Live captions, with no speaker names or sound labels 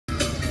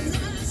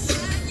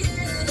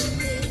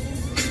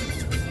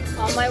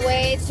On my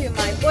way to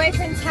my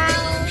boyfriend's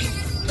house.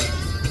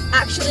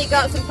 Actually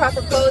got some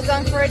proper clothes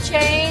on for a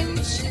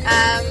change.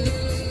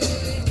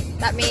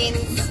 That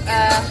means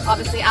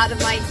obviously out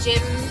of my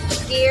gym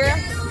gear.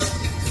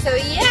 So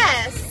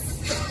yes,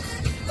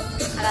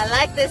 and I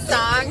like this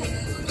song.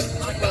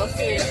 We'll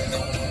see.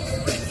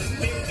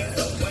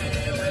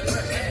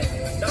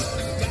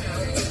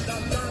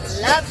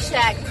 Love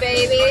Shack,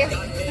 baby.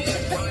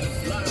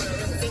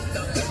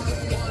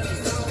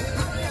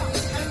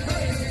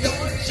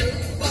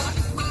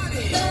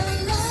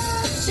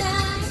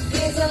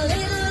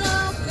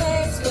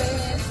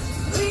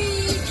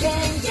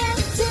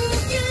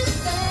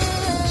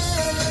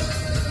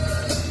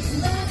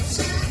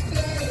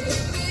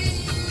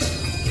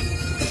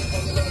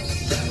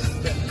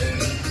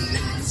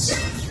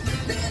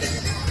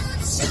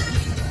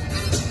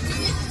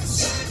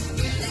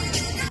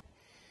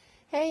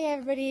 Hey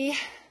everybody,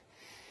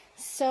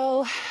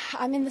 so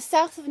I'm in the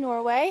south of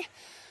Norway.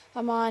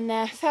 I'm on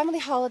a family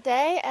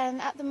holiday,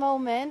 and at the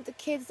moment the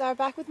kids are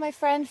back with my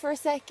friend for a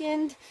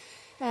second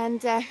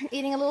and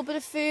eating a little bit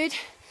of food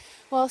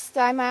whilst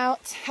I'm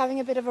out having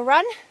a bit of a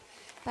run.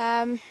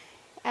 And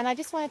I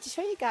just wanted to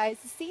show you guys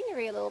the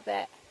scenery a little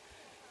bit.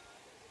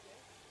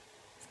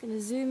 Just going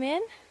to zoom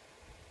in.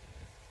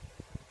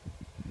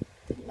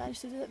 Didn't manage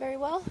to do that very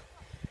well,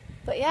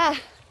 but yeah,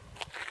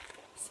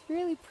 it's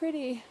really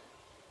pretty.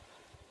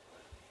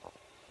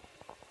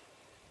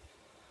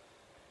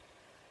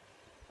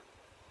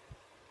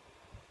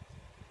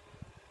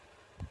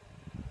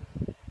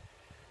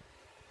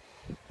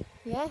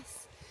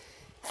 Yes,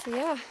 so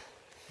yeah,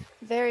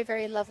 very,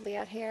 very lovely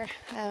out here.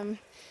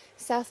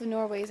 South of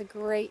Norway is a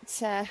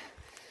great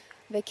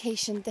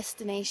vacation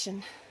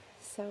destination.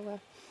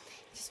 So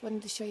just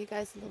wanted to show you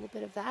guys a little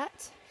bit of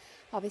that.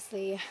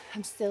 Obviously,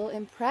 I'm still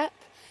in prep,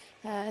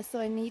 so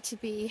I need to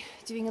be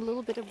doing a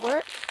little bit of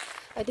work.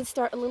 I did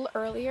start a little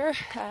earlier,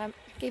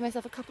 gave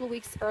myself a couple of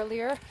weeks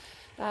earlier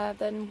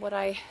than what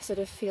I sort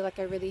of feel like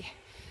I really,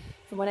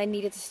 from when I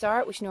needed to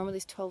start, which normally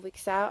is 12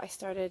 weeks out. I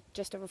started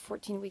just over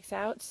 14 weeks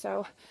out,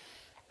 so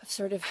I've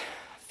sort of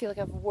feel like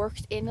I've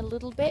worked in a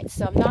little bit,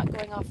 so I'm not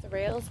going off the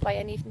rails by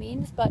any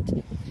means, but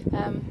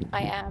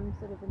I am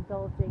sort of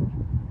indulging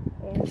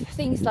in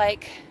things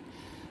like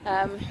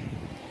a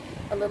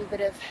little bit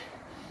of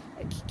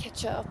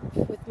catch up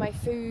with my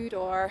food,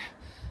 or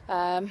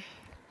I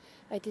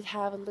did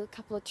have a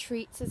couple of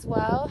treats as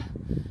well.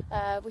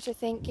 Which I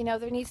think, you know,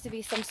 there needs to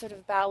be some sort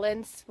of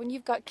balance. When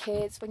you've got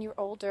kids, when you're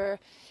older,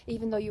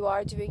 even though you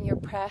are doing your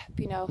prep,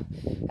 you know,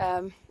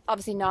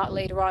 obviously not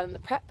later on in the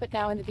prep, but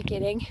now in the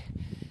beginning,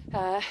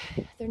 there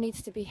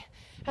has to be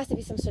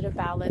some sort of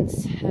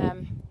balance,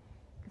 because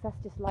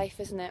that's just life,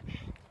 isn't it?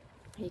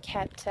 You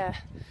can't,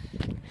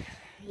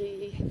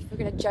 if we're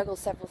going to juggle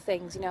several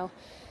things, you know,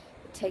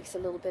 it takes a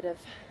little bit of,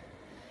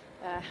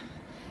 a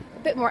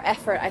bit more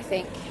effort, I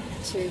think,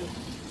 to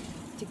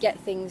get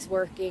things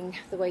working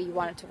the way you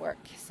want it to work,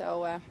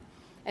 so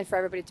and for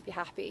everybody to be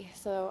happy.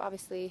 So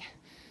obviously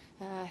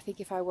I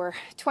think if I were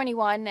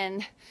 21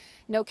 and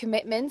no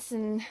commitments,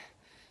 and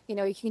you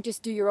know, you can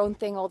just do your own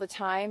thing all the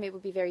time, it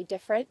would be very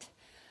different,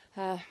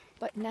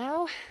 but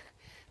now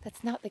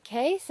that's not the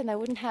case, and I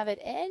wouldn't have it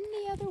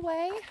any other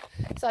way.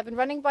 So I've been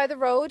running by the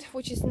road,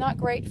 which is not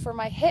great for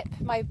my hip,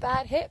 my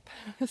bad hip.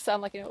 I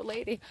sound like an old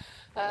lady.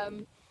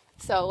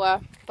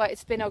 But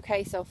it's been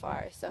okay so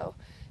far, so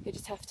you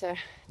just have to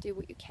do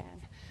what you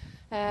can.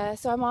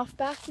 So I'm off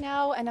back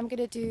now, and I'm going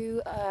to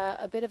do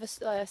a bit of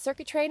a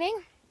circuit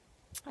training.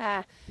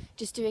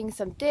 Just doing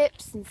some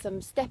dips and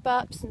some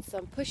step-ups and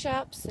some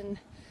push-ups, and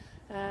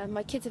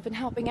my kids have been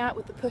helping out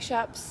with the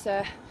push-ups,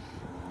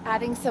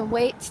 adding some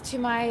weight to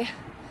my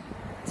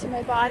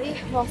body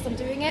whilst I'm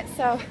doing it.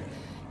 So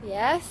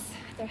yes,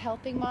 they're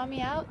helping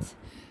mommy out.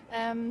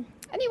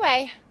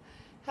 Anyway,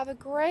 have a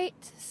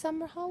great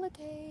summer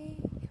holiday.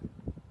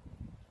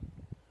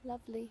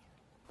 Lovely.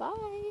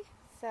 Bye.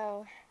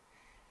 So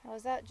I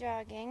was out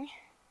jogging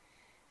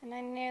and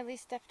I nearly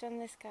stepped on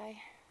this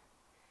guy,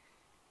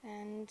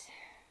 and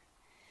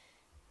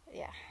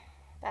yeah,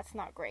 that's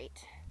not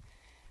great.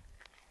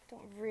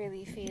 Don't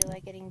really feel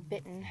like getting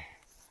bitten,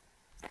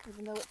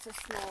 even though it's a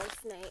small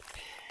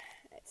snake.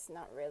 It's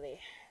not really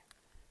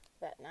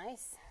that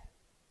nice.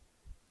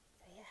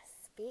 So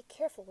yes, be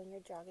careful when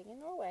you're jogging in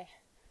Norway,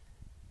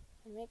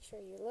 and make sure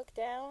you look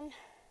down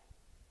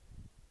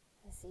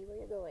and see where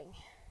you're going.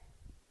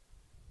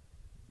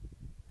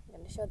 I'm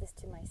going to show this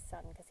to my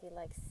son because he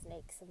likes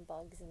snakes and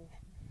bugs and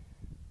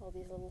all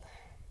these little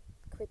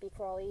creepy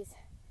crawlies.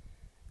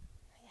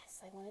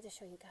 Yes, I wanted to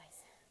show you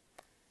guys.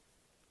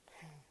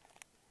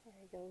 There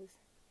he goes.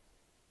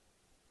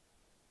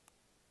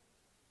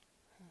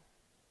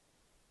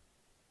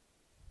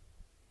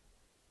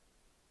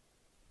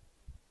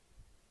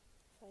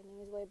 Finding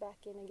his way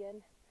back in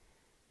again.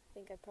 I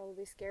think I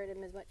probably scared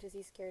him as much as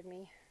he scared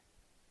me.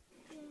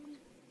 16,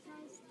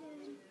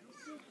 17,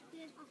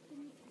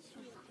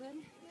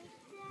 18,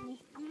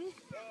 19,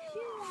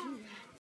 20.